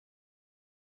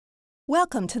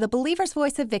Welcome to the Believer's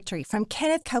Voice of Victory from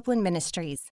Kenneth Copeland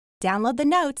Ministries. Download the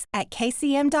notes at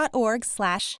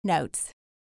kcm.org/notes.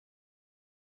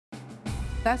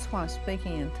 That's why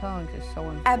speaking in tongues is so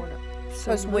important.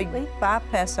 Because we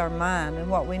bypass our mind and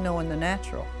what we know in the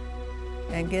natural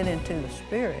and get into the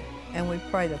spirit, and we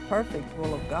pray the perfect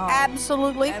will of God.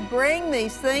 Absolutely. And bring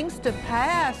these things to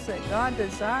pass that God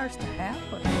desires to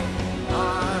happen.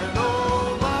 I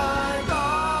know my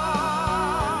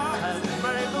God has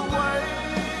made the way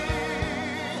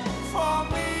for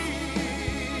me.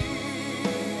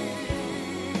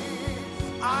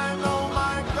 I know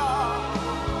my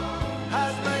God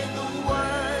has made the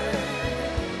way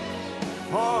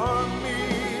for me.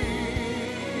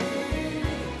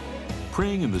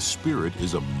 Praying in the Spirit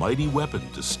is a mighty weapon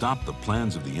to stop the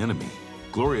plans of the enemy.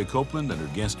 Gloria Copeland and her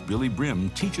guest Billy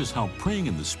Brim teach us how praying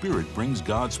in the Spirit brings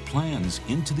God's plans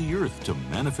into the earth to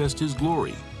manifest His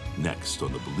glory. Next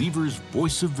on the Believer's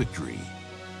Voice of Victory.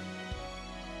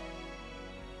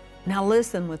 Now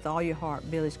listen with all your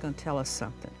heart. Billy's going to tell us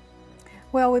something.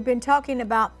 Well, we've been talking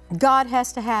about God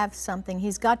has to have something.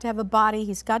 He's got to have a body.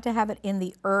 He's got to have it in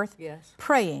the earth. Yes.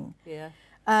 Praying. Yeah.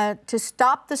 To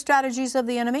stop the strategies of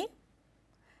the enemy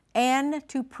and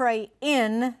to pray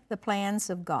in the plans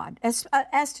of God.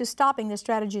 As to stopping the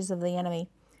strategies of the enemy,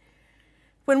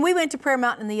 when we went to Prayer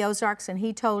Mountain in the Ozarks and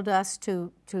he told us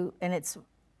to and it's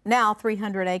now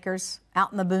 300 acres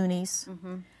out in the boonies,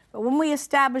 but when we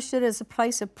established it as a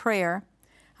place of prayer,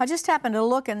 I just happened to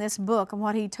look in this book and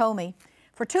what he told me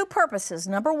for two purposes.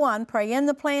 Number one, pray in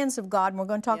the plans of God, and we're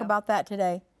going to talk about that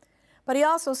today. But he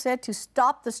also said to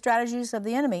stop the strategies of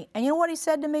the enemy. And you know what he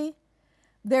said to me?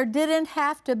 There didn't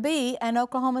have to be an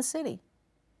Oklahoma City.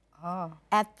 Oh.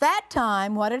 At that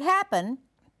time, what had happened,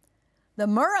 the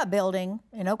Murrah building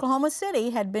in Oklahoma City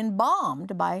had been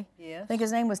bombed by, I think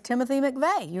his name was Timothy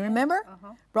McVeigh. You remember?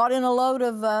 Brought in a load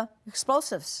of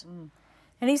explosives.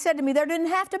 And he said to me, there didn't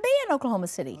have to be an Oklahoma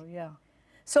City. Oh, yeah.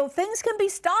 So things can be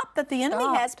stopped that the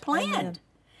enemy has planned. Amen.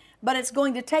 But it's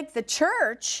going to take the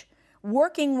church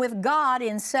working with God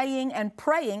in saying and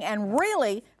praying, and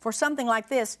really, for something like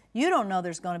this, you don't know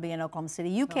there's going to be an Oklahoma City.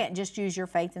 You can't just use your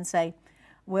faith and say,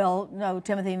 well, no,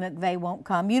 Timothy McVeigh won't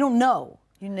come. You don't know.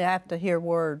 You have to hear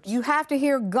words. You have to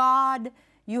hear God.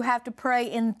 You have to pray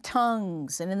in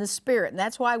tongues and in the Spirit. And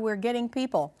that's why we're getting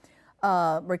people,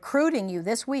 recruiting you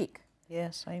this week.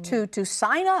 Yes, amen. To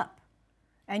sign up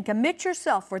and commit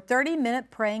yourself for 30-minute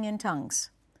praying in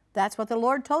tongues. That's what the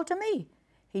Lord told to me.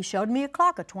 He showed me a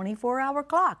clock, a 24-hour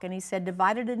clock, and he said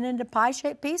divided it into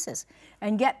pie-shaped pieces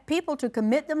and get people to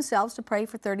commit themselves to pray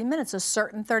for 30 minutes, a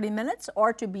certain 30 minutes,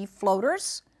 or to be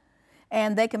floaters,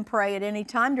 and they can pray at any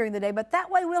time during the day. But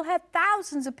that way we'll have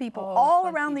thousands of people all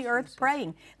around the earth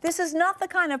praying. This is not the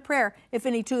kind of prayer, if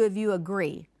any two of you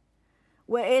agree.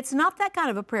 Well, it's not that kind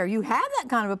of a prayer. You have that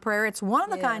kind of a prayer. It's one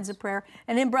of the kinds of prayer.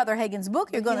 And in Brother Hagin's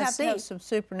book, you're going to see. You have to have some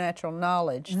supernatural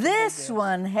knowledge. This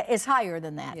one is higher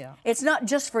than that. Yeah. It's not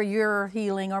just for your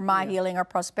healing or my healing or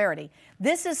prosperity.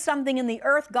 This is something in the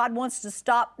earth. God wants to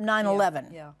stop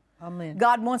 9/11. Yeah. Amen.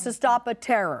 God wants to stop a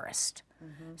terrorist.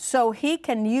 So he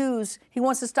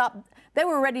wants to stop. They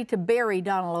were ready to bury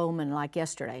Donald Oman like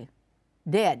yesterday,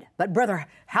 dead. But Brother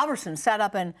Halverson sat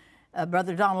up and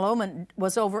Brother Donald Oman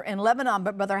was over in Lebanon,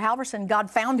 but Brother Halverson, God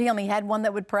found him. He had one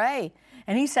that would pray.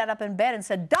 And he sat up in bed and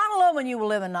said, Donald Oman, you will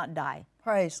live and not die.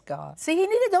 Praise God. See, he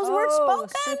needed those words spoken.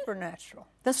 The supernatural.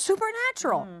 The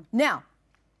supernatural. Now,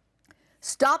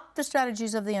 stop the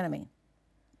strategies of the enemy.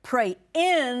 Pray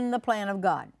in the plan of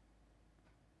God.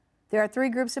 There are three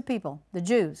groups of people: the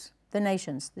Jews, the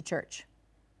nations, the church.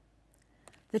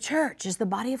 The church is the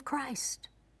body of Christ.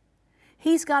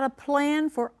 He's got a plan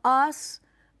for us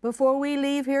before we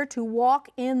leave here to walk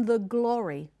in the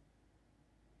glory.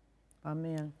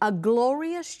 Amen. A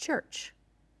glorious church.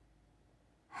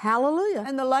 Hallelujah.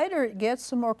 And the later it gets,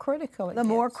 the more critical it gets.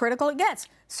 The more critical it gets.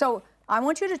 So I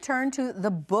want you to turn to the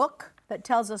book that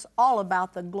tells us all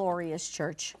about the glorious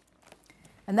church.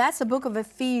 And that's the book of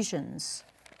Ephesians.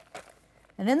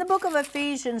 And in the book of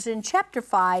Ephesians, in chapter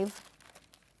 5,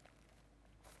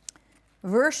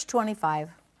 verse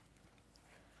 25,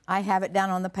 I have it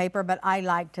down on the paper, but I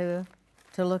like to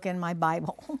look in my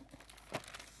Bible.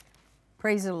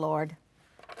 Praise the Lord.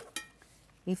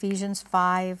 Ephesians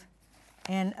 5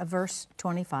 and verse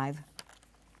 25.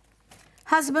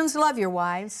 Husbands, love your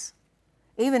wives,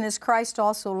 even as Christ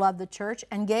also loved the church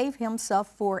and gave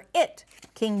himself for it,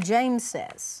 King James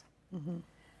says.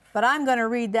 But I'm going to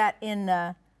read that in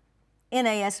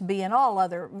NASB, and all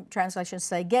other translations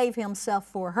say, gave himself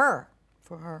for her.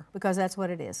 For her. Because that's what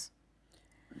it is.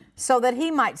 So that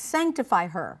he might sanctify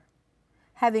her,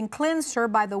 having cleansed her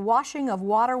by the washing of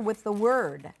water with the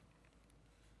word,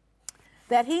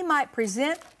 that he might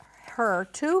present her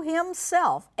to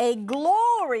himself a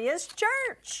glorious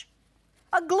church.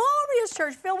 A glorious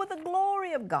church filled with the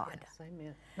glory of God. Yes,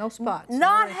 amen. No spots.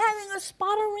 Not having a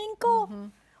spot or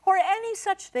wrinkle or any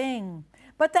such thing,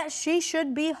 but that she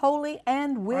should be holy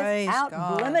and without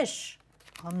blemish.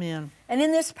 Amen. And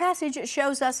in this passage, it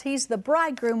shows us he's the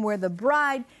bridegroom. We're the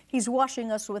bride. He's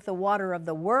washing us with the water of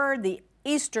the word. The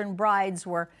Eastern brides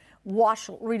were washed.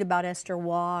 Read about Esther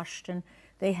washed, and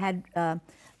they had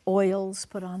oils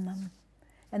put on them,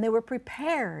 and they were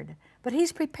prepared. But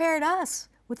he's prepared us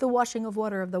with the washing of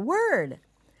water of the word,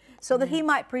 so that he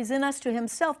might present us to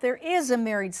himself. There is a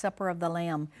married supper of the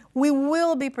Lamb. We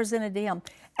will be presented to him.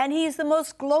 And he's the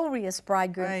most glorious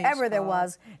bridegroom ever there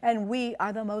was, and we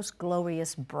are the most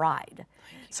glorious bride.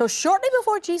 So shortly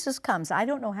before Jesus comes, I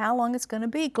don't know how long it's going to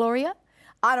be, Gloria.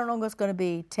 I don't know if it's going to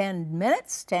be 10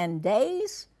 minutes, 10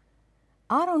 days.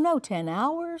 I don't know, 10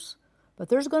 hours. But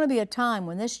there's going to be a time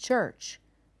when this church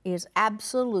is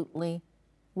absolutely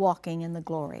walking in the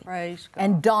glory. Praise God.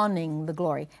 And donning the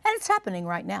glory. And it's happening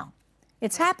right now.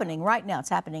 It's happening right now. It's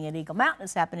happening at Eagle Mountain.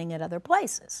 It's happening at other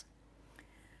places.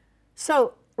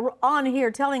 So on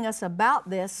here telling us about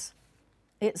this,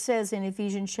 it says in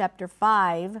Ephesians chapter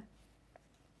 5,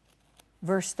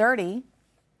 verse 30,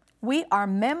 we are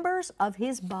members of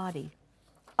his body,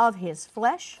 of his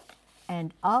flesh,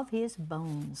 and of his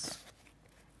bones.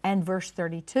 And verse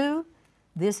 32,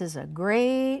 this is a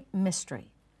great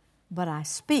mystery, but I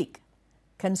speak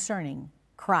concerning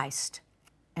Christ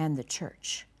and the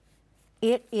church.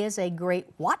 It is a great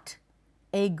what?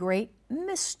 A great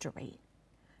mystery.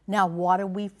 Now, what do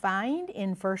we find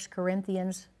in 1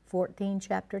 Corinthians 14,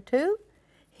 chapter 2?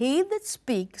 He that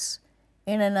speaks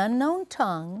in an unknown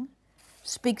tongue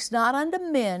speaks not unto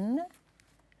men,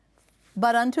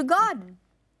 but unto God.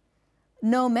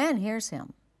 No man hears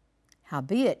him.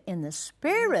 Howbeit, in the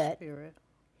Spirit,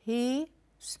 he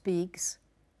speaks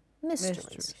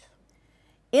mysteries.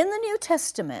 In the New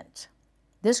Testament,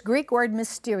 this Greek word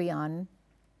mysterion,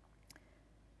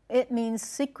 it means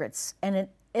secrets, and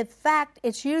in fact,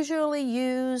 it's usually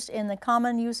used in the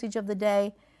common usage of the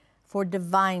day for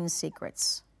divine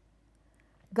secrets.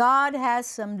 God has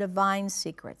some divine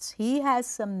secrets. He has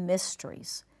some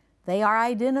mysteries. They are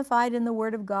identified in the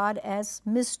Word of God as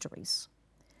mysteries.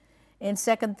 In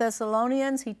 2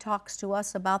 Thessalonians, he talks to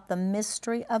us about the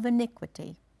mystery of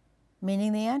iniquity,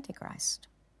 meaning the Antichrist.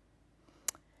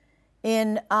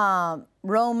 In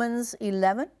Romans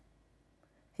 11,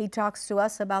 he talks to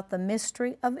us about the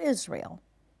mystery of Israel.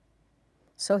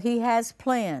 So he has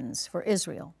plans for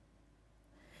Israel.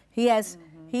 He has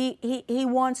he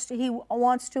wants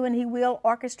to and he will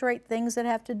orchestrate things that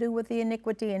have to do with the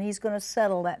iniquity, and he's going to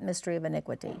settle that mystery of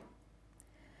iniquity.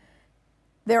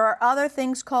 There are other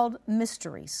things called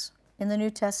mysteries in the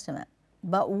New Testament,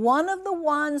 but one of the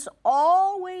ones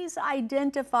always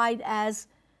identified as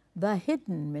the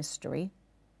hidden mystery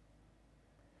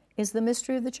is the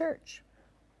mystery of the church,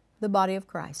 the body of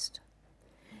Christ.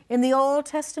 In the Old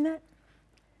Testament,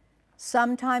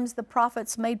 sometimes the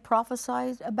prophets made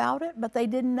prophesied about it, but they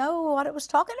didn't know what it was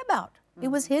talking about. It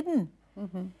was hidden.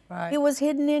 Right. It was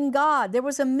hidden in God. There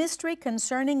was a mystery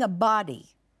concerning a body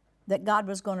that God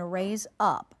was going to raise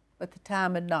up. But the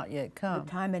time had not yet come.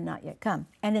 The time had not yet come.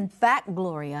 And in fact,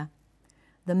 Gloria,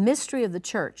 the mystery of the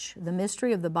church, the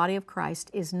mystery of the body of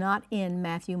Christ is not in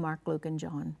Matthew, Mark, Luke, and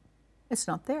John. It's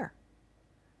not there.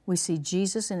 We see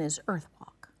Jesus in his earth walk.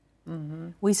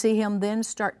 We see him then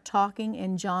start talking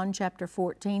in John chapter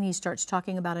 14. He starts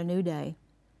talking about a new day.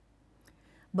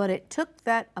 But it took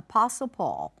that Apostle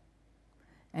Paul,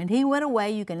 and he went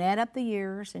away. You can add up the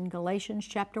years. In Galatians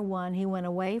chapter 1, he went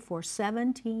away for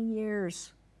 17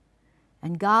 years.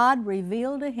 And God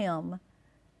revealed to him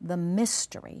the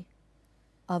mystery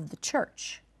of the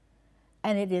church.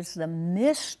 And it is the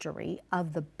mystery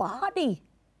of the body.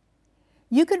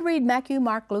 You could read Matthew,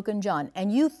 Mark, Luke, and John,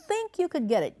 and you think you could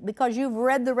get it because you've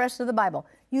read the rest of the Bible.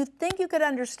 You think you could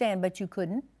understand, but you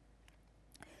couldn't.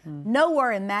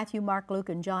 Nowhere in Matthew, Mark, Luke,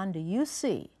 and John do you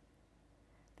see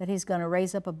that he's going to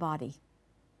raise up a body.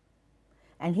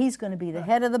 And he's going to be the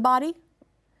head of the body,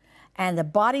 and the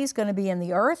body's going to be in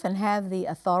the earth and have the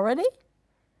authority.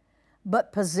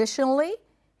 But positionally,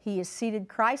 he has seated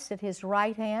Christ at his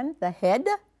right hand, the head,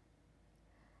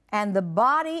 and the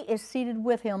body is seated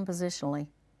with him positionally.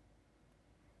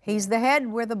 He's the head,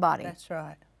 we're the body. That's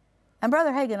right. And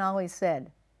Brother Hagin always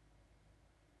said,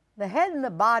 the head and the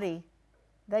body,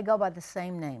 they go by the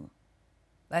same name.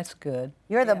 That's good.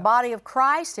 You're the body of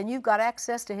Christ, and you've got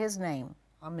access to his name.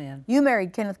 Amen. You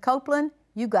married Kenneth Copeland,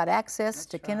 you've got access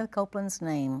to Kenneth Copeland's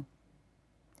name.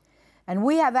 And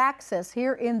we have access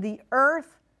here in the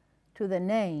earth to the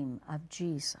name of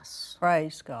Jesus.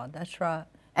 Praise God. That's right.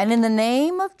 And in the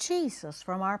name of Jesus,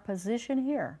 from our position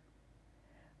here,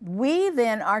 we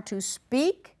then are to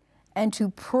speak and to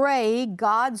pray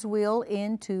God's will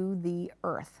into the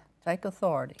earth. Take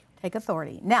authority. Take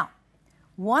authority. Now,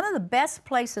 one of the best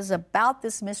places about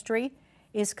this mystery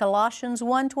is Colossians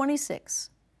 1:26.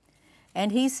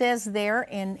 And he says there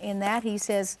in that, he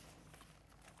says,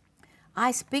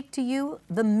 I speak to you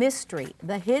the mystery,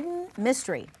 the hidden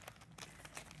mystery.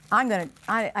 I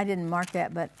didn't mark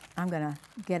that, but I'm going to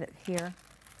get it here.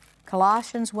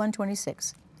 Colossians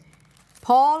 1:26.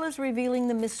 Paul is revealing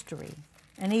the mystery,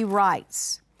 and he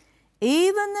writes,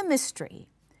 even the mystery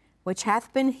which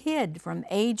hath been hid from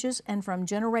ages and from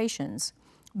generations,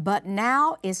 but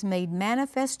now is made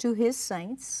manifest to his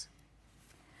saints,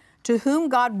 to whom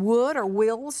God would or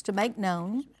wills to make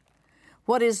known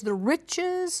what is the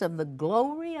riches of the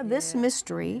glory of this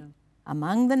mystery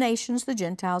among the nations, the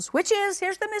Gentiles, which is,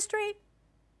 here's the mystery,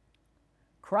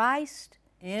 Christ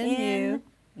in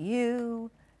you,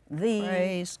 the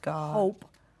Praise God. hope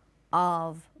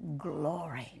of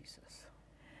glory. Jesus.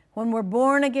 When we're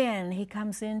born again, He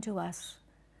comes into us,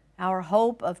 our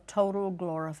hope of total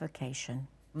glorification.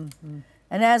 Mm-hmm.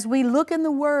 And as we look in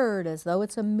the Word as though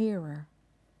it's a mirror,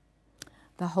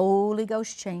 the Holy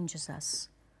Ghost changes us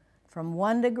from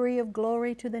one degree of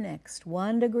glory to the next,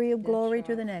 one degree of glory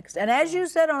to the next. And as you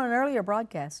said on an earlier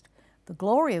broadcast, the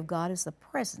glory of God is the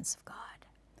presence of God.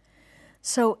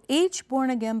 So each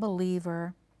born-again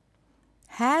believer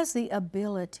has the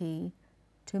ability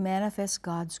to manifest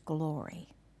God's glory.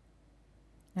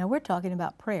 Now we're talking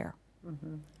about prayer.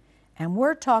 Mm-hmm. And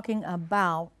we're talking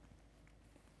about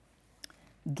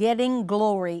getting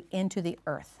glory into the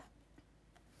earth.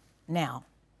 Now,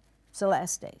 it's the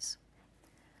last days.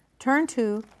 Turn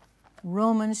to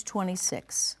Romans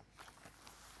 26.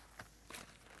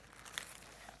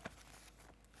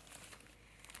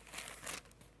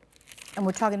 And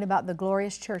we're talking about the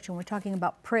glorious church, and we're talking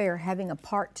about prayer having a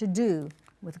part to do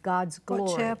with God's glory.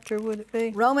 What chapter would it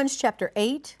be? Romans chapter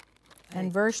 8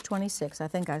 and verse 26. I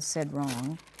think I said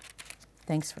wrong.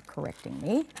 Thanks for correcting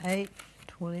me.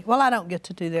 8:20. Well, I don't get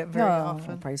to do that very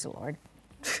often. Praise the Lord.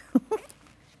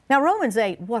 Now, Romans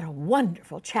 8, what a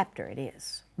wonderful chapter it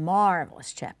is.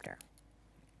 Marvelous chapter.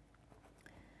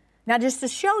 Now, just to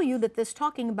show you that this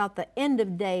talking about the end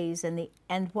of days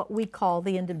and what we call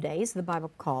the end of days, the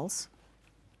Bible calls,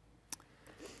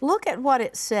 look at what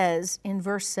it says in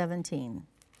verse 17.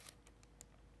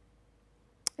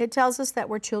 It tells us that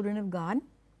we're children of God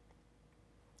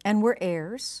and we're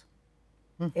heirs,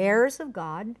 heirs of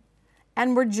God,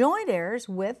 and we're joint heirs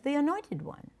with the Anointed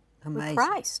One, with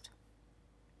Christ.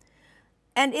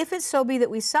 And if it so be that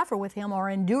we suffer with Him or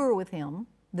endure with Him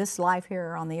this life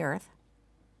here on the earth,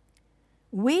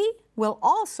 we will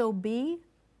also be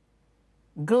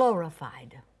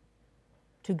glorified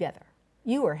together.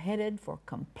 You are headed for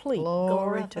complete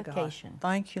glorification.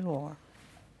 Thank you, Lord.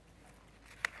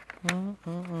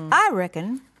 I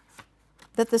reckon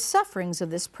that the sufferings of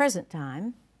this present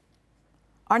time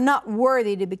are not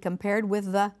worthy to be compared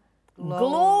with the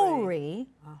glory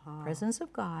presence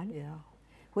of God,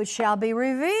 which shall be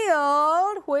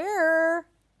revealed where?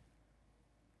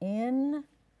 In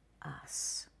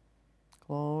us.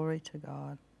 Glory to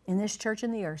God. In this church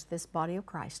in the earth, this body of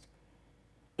Christ,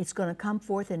 it's going to come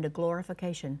forth into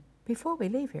glorification before we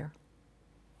leave here.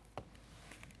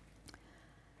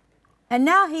 And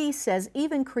now he says,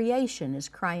 even creation is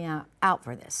crying out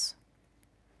for this.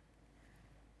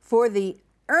 For the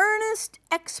earnest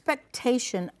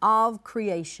expectation of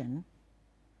creation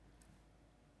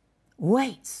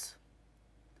waits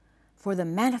for the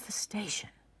manifestation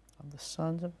of the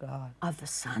sons of God. Of the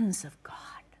sons of God.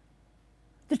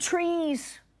 The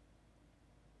trees,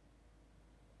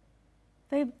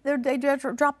 they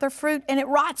drop their fruit and it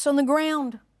rots on the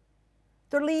ground.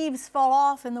 Their leaves fall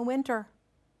off in the winter.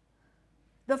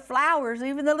 The flowers,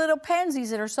 even the little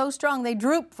pansies that are so strong, they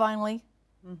droop finally.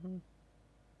 Mm-hmm.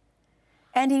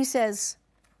 And he says,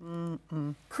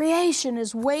 creation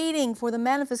is waiting for the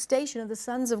manifestation of the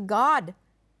sons of God.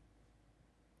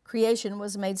 Creation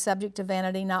was made subject to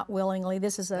vanity, not willingly.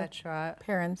 This is a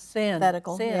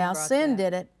parenthetical. Sin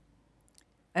did it.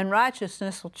 And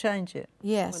righteousness will change it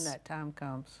when that time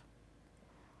comes.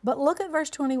 But look at verse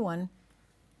 21.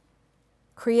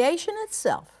 Creation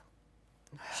itself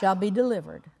shall be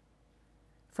delivered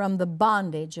from the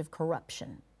bondage of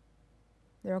corruption.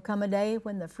 There will come a day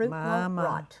when the fruit won't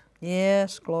rot.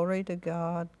 Yes, glory to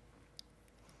God.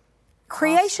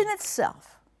 Creation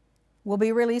itself will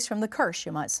be released from the curse,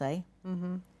 you might say.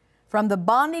 Mm-hmm. From the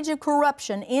bondage of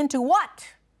corruption into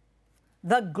what?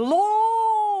 The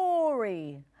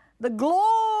glory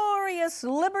glorious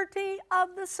liberty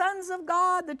of the sons of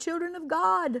God, the children of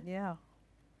God. Yeah.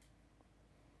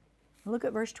 Look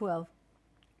at verse 12.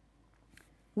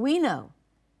 We know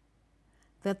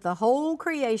that the whole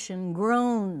creation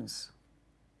groans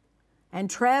and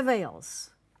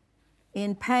travails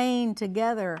in pain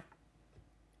together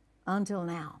until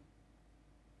now.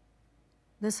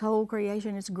 This whole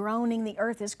creation is groaning. The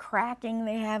earth is cracking.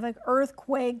 They have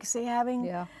earthquakes. They're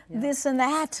having this and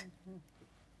that.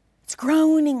 It's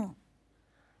groaning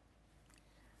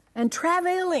and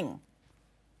travailing.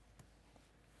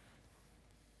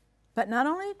 But not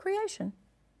only creation.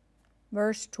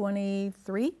 Verse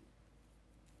 23,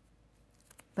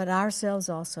 but ourselves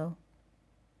also,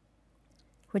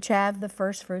 which have the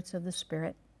first fruits of the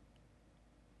Spirit,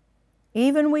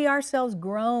 even we ourselves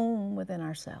groan within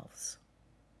ourselves.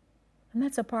 And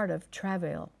that's a part of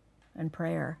travail and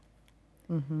prayer.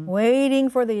 Waiting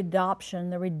for the adoption,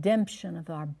 the redemption of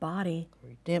our body.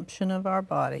 Redemption of our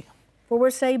body. For we're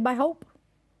saved by hope.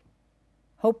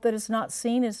 Hope that is not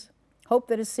seen is hope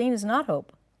that is seen is not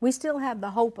hope. We still have the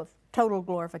hope of total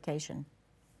glorification.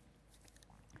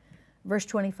 Verse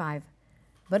 25.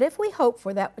 But if we hope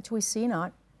for that which we see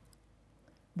not,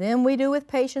 then we do with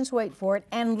patience wait for it.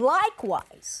 And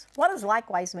likewise, what does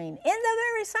likewise mean? In the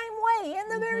very same way, in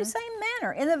the very same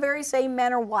manner. In the very same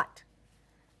manner what?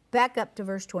 Back up to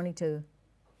verse 22.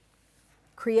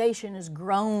 Creation is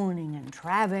groaning and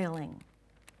travailing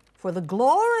for the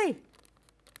glory.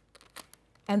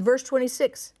 And verse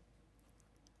 26.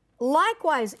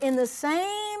 Likewise, in the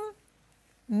same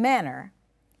manner,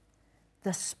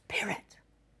 the Spirit,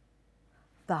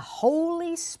 the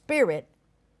Holy Spirit,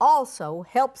 also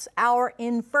helps our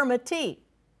infirmity.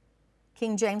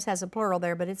 King James has a plural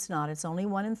there, but it's not. It's only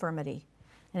one infirmity.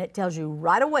 And it tells you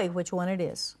right away which one it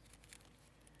is.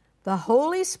 The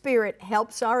Holy Spirit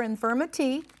helps our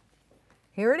infirmity.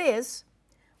 Here it is.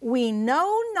 We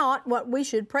know not what we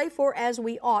should pray for as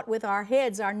we ought with our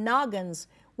heads, our noggins.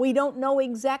 We don't know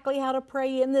exactly how to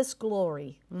pray in this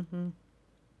glory.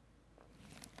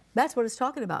 That's what it's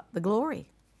talking about, the glory,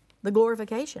 the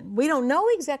glorification. We don't know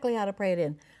exactly how to pray it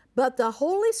in, but the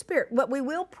Holy Spirit, but we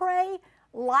will pray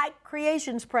like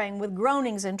creation's praying with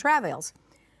groanings and travails.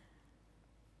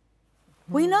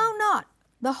 We know not.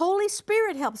 The Holy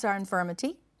Spirit helps our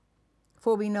infirmity,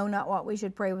 for we know not what we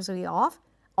should pray as we ought,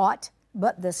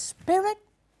 but the Spirit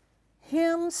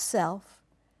Himself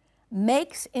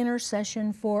makes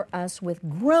intercession for us with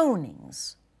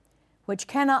groanings, which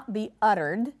cannot be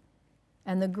uttered,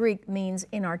 and the Greek means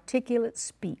inarticulate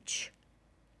speech.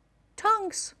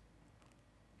 Tongues,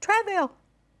 travail.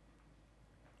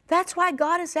 That's why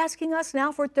God is asking us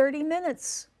now for 30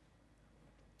 minutes.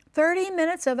 30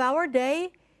 minutes of our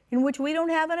day in which we don't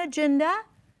have an agenda,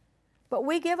 but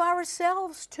we give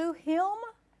ourselves to Him.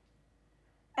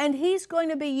 And He's going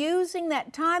to be using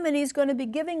that time, and He's going to be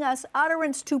giving us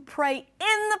utterance to pray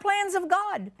in the plans of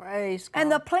God. Praise God.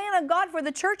 And the plan of God for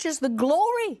the church is the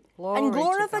glory and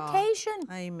glorification.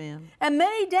 Amen. And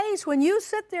many days when you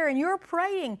sit there and you're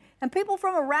praying, and people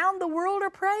from around the world are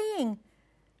praying,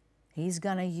 He's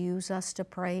going to use us to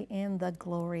pray in the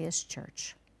glorious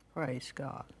church. Praise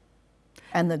God.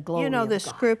 And the glory of God. You know, the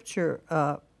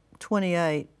scripture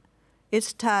 28,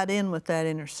 it's tied in with that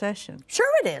intercession. Sure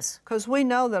it is. Because we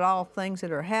know that all things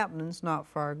that are happening is not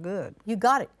for our good. You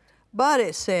got it. But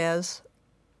it says,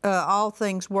 all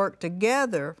things work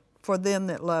together for them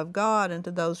that love God and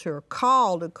to those who are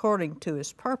called according to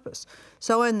His purpose.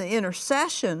 So in the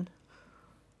intercession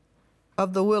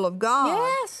of the will of God,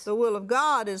 yes, the will of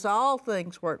God is all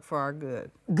things work for our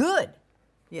good. Good.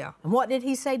 Yeah. And what did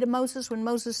He say to Moses when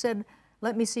Moses said,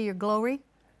 "Let me see your glory"?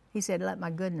 He said, "Let my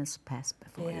goodness pass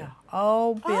before you."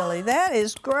 Oh, Billy, that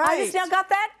is great. I just now got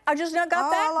that.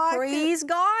 I like Praise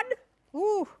God.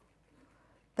 Woo.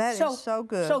 That is so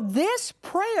good. So this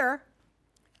prayer,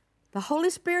 the Holy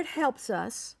Spirit helps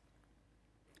us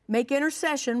make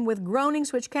intercession with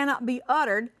groanings which cannot be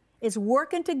uttered, is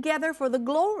working together for the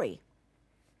glory.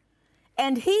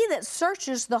 And He that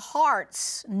searches the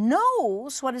hearts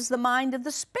knows what is the mind of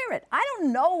the Spirit. I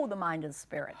don't know the mind of the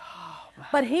Spirit.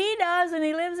 But He does, and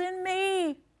He lives in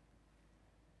me.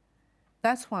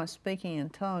 That's why speaking in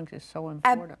tongues is so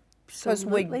important. Because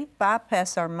we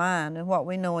bypass our mind and what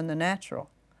we know in the natural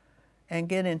and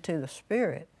get into the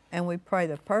Spirit, and we pray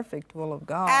the perfect will of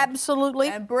God. Absolutely.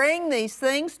 And bring these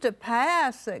things to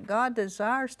pass that God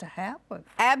desires to happen.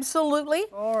 Absolutely.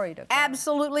 Glory to God.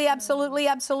 Absolutely, absolutely,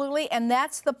 absolutely. And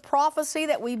that's the prophecy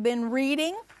that we've been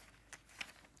reading,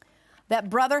 that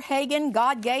Brother Hagin,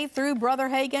 God gave through Brother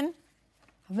Hagin.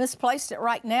 I've misplaced it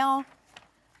right now.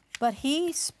 But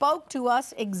he spoke to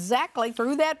us exactly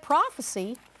through that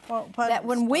prophecy that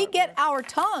when we get our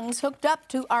tongues hooked up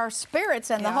to our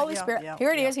spirits and the Holy Spirit,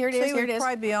 here it is. See, we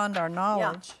pray beyond our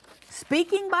knowledge.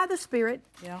 Speaking by the Spirit,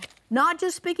 not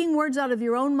just speaking words out of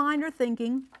your own mind or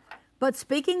thinking, but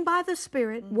speaking by the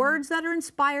Spirit, words that are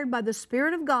inspired by the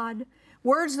Spirit of God,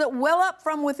 words that well up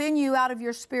from within you out of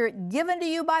your spirit, given to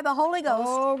you by the Holy Ghost.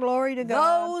 Oh, glory to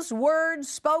God. Those words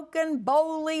spoken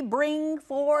boldly bring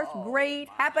forth great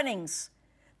happenings.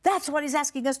 That's what He's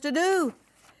asking us to do.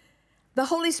 The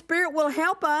Holy Spirit will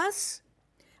help us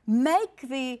make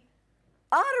the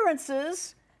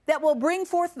utterances that will bring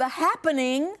forth the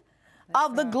happening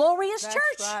of the glorious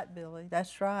church. That's right, Billy.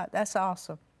 That's right. That's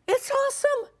awesome. It's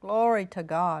awesome. Glory to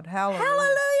God. Hallelujah.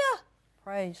 Hallelujah.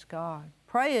 Praise God.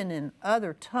 Praying in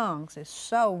other tongues is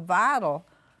so vital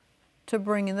to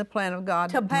bringing the plan of God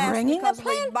to pass. Because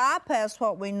we bypass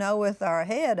what we know with our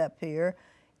head up here.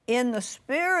 In the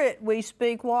Spirit, we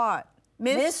speak what?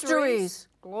 Mysteries.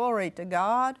 Glory to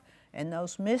God. And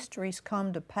those mysteries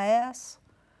come to pass.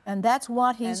 And that's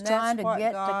what He's trying to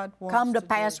get to come to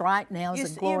pass right now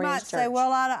as a glorious church. You might say,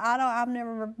 well, I've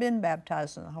never been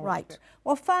baptized in the Holy Spirit.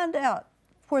 Well, find out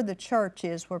where the church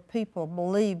is, where people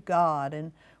believe God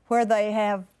and where they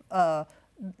have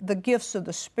the gifts of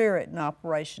the Spirit in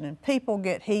operation and people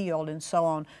get healed and so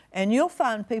on. And you'll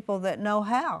find people that know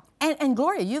how. And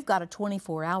Gloria, you've got a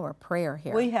 24-hour prayer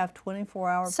here. We have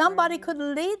 24-hour prayer. Somebody could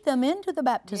lead them into the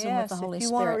baptism with the Holy Spirit. If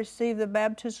you want to receive the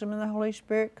baptism in the Holy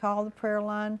Spirit, call the prayer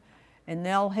line and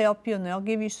they'll help you and they'll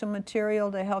give you some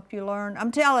material to help you learn.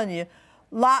 I'm telling you,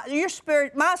 my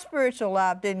spiritual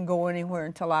life didn't go anywhere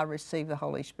until I received the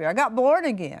Holy Spirit. I got born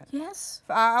again. Yes.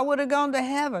 I would have gone to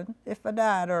heaven if I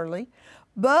died early,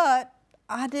 but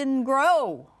I didn't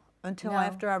grow until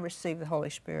after I received the Holy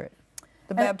Spirit,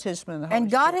 the baptism in the Holy Spirit.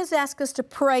 And God has asked us to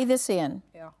pray this in.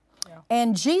 Yeah.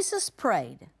 And Jesus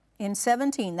prayed in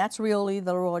 17. That's really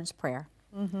the Lord's Prayer.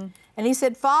 And He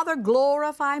said, Father,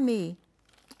 glorify me.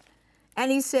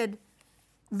 And He said,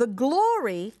 the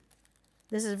glory...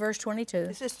 This is verse 22.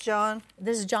 Is this John?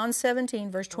 This is John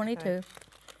 17, verse 22. Okay.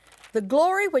 The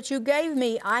glory which you gave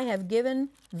me, I have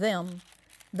given them,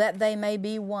 that they may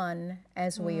be one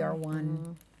as we are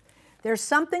one. There's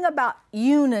something about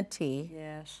unity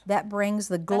that brings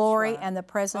the glory and the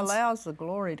presence. Allows the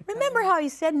glory to come. Remember how He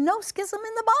said, no schism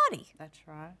in the body. That's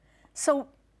right. So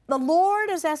the Lord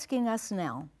is asking us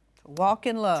now to walk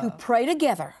in love. To pray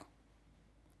together.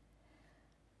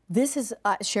 This is,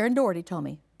 Sharon Doherty told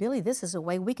me, Billy, this is a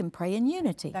way we can pray in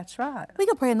unity. That's right. We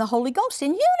can pray in the Holy Ghost in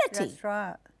unity. That's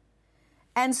right.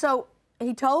 And so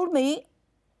He told me,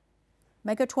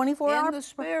 make a 24-hour... In the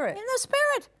Spirit. In the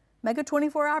Spirit. Make a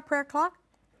 24-hour prayer clock.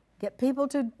 Get people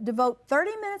to devote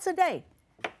 30 minutes a day.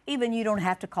 Even you don't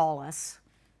have to call us.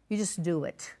 You just do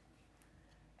it.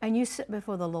 And you sit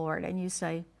before the Lord and you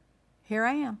say, here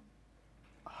I am.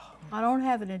 I don't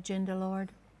have an agenda, Lord.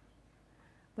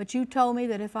 But you told me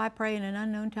that if I pray in an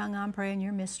unknown tongue, I'm praying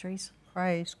your mysteries.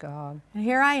 Praise God. And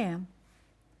here I am.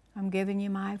 I'm giving you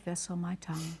my vessel, my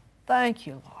tongue. Thank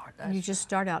you, Lord. And you just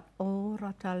start out, oh,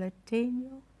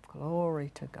 rataletinho.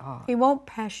 Glory to God. He won't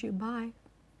pass you by.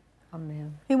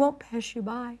 Amen. He won't pass you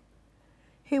by.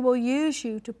 He will use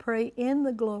you to pray in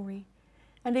the glory.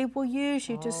 And He will use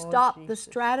you to stop the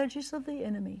strategies of the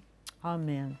enemy.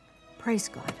 Amen. Praise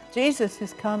God. Jesus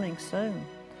is coming soon.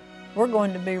 We're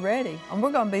going to be ready, and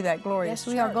we're going to be that glorious church.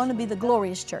 Yes, we are going to be the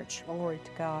glorious church. Glory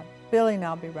to God. Billy and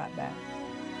I'll be right back.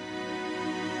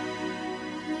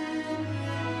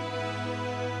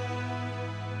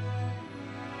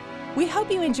 We hope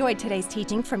you enjoyed today's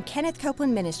teaching from Kenneth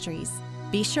Copeland Ministries.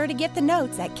 Be sure to get the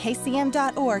notes at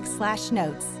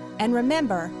kcm.org/notes. And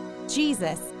remember,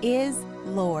 Jesus is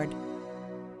Lord.